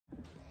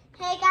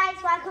Hey guys,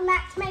 welcome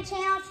back to my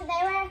channel. Today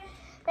we're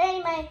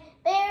doing my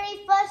very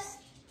first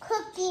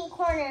cooking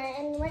corner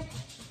and we're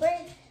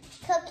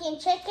cooking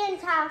chicken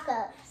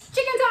tacos.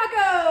 Chicken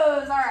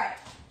tacos! Alright.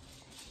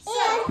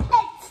 And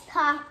it's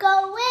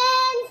Taco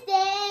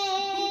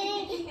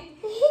Wednesday.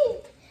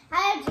 I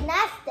have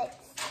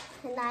gymnastics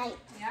tonight.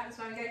 Yeah,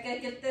 so I gotta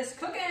get this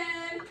cooking.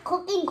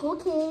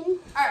 Cooking.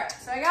 Alright,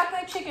 so I got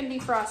the chicken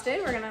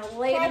defrosted. We're gonna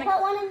lay Can it I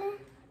put one in there?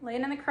 Lay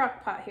it in the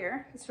crock pot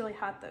here. It's really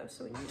hot though,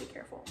 so we need to be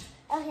careful.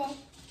 Okay.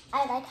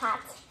 I like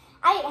hot.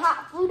 I eat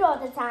hot food all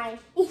the time.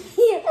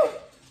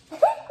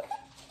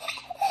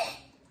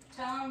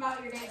 Tell them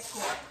about your day at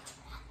school.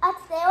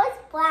 Today was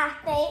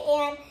Black Day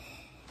and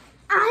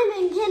I'm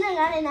in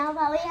kindergarten now,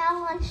 but we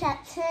have lunch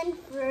at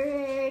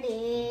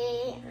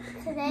 10:30.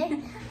 Today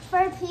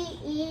for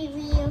PE,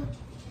 we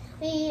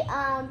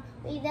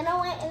didn't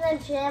went in the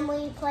gym.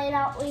 We played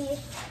out. We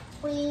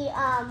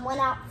went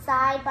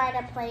outside by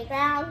the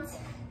playground.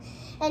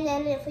 And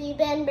then if we've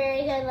been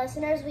very good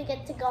listeners, we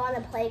get to go on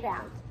the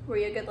playground. Were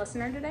you a good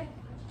listener today?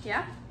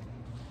 Yeah?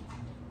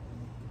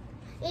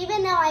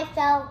 Even though I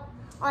fell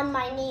on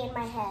my knee and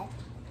my head.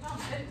 Oh,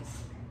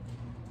 goodness.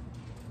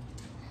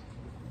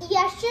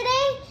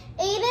 Yesterday,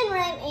 Aiden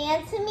ran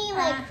into me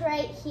like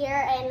right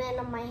here and then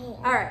on my hand.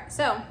 All right,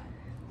 so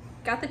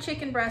got the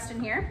chicken breast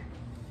in here.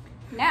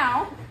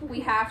 Now we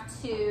have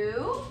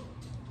to,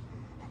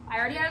 I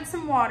already added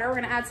some water. We're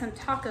gonna add some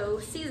taco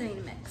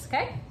seasoning mix,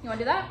 okay? You wanna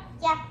do that?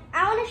 Yeah,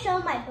 I want to show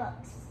my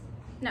books.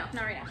 No,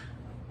 not right now.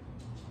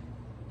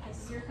 This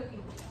is your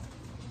cooking video.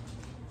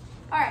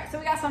 All right, so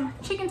we got some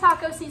chicken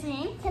taco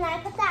seasoning. Can I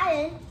put that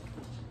in,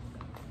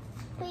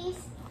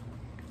 please?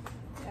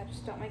 Yeah,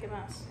 just don't make a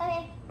mess.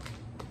 Okay.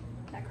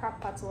 That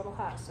crock pot's a little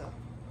hot, so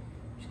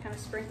just kind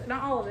of sprinkle it.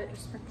 Not all of it,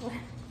 just sprinkle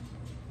it.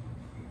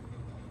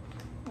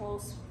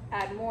 We'll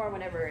add more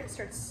whenever it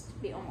starts to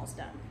be almost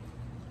done.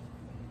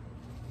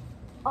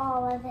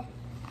 All of it.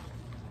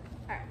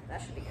 All right,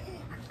 that should be good.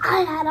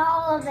 I had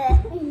all of it.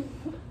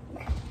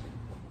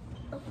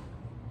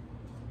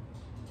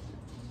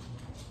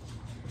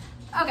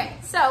 Okay,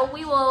 so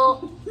we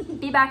will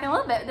be back in a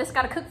little bit. This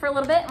got to cook for a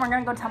little bit, and we're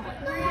gonna go tumbling.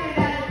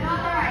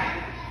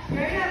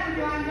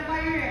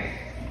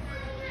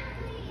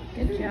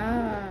 Good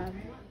job.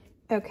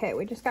 Okay,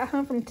 we just got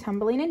home from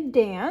tumbling and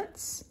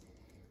dance.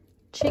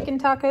 Chicken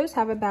tacos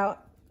have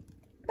about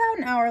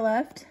an hour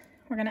left.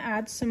 We're gonna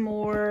add some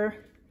more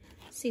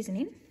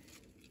seasoning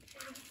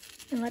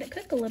and let it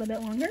cook a little bit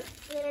longer.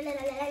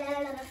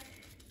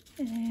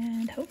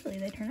 And hopefully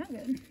they turn out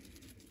good.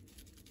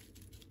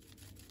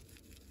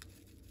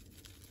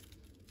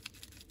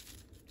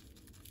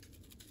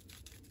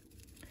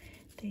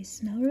 They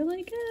smell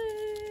really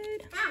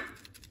good.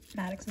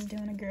 Maddox is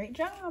doing a great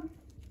job.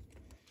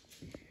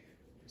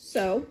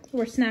 So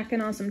we're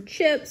snacking on some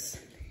chips.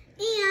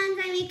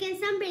 And I'm making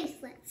some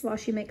bracelets. While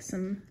she makes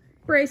some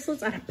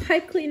bracelets out of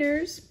pipe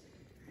cleaners.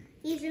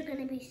 These are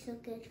gonna be so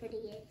good for the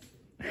kids.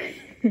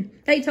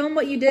 Hey, tell them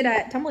what you did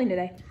at tumbling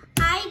today.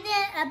 I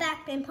did a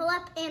back bend pull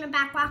up and a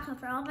back walk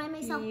over all by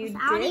myself You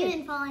without did.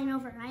 even falling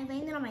over. I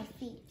landed on my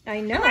feet.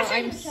 I know,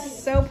 I'm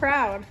so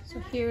proud. So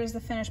here's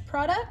the finished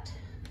product.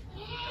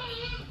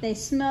 They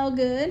smell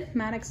good.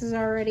 Maddox is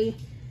already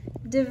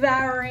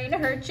devouring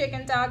her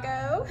chicken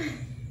taco.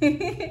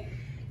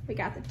 We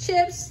got the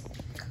chips.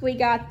 We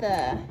got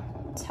the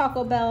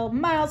Taco Bell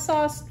mild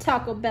sauce,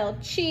 Taco Bell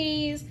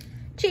cheese,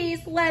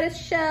 lettuce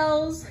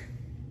shells.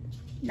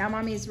 Now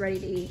mommy's ready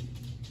to eat.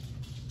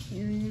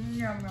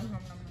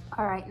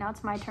 All right, now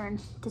it's my turn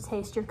to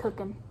taste your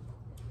cooking.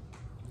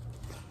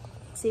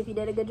 See if you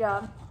did a good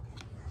job.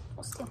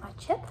 We'll steal my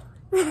chip.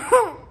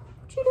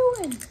 What you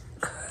doing?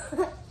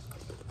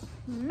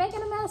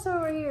 Making a mess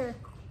over here.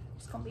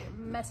 It's gonna be a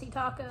messy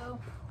taco.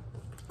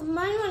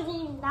 Mine wasn't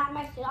even that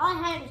messy. All I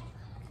had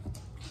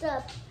was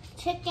the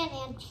chicken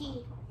and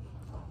cheese.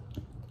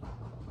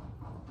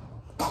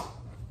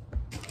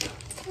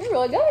 You're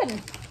really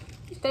good.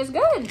 It tastes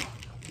good.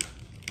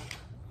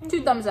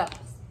 2 thumbs up.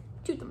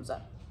 2 thumbs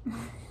up.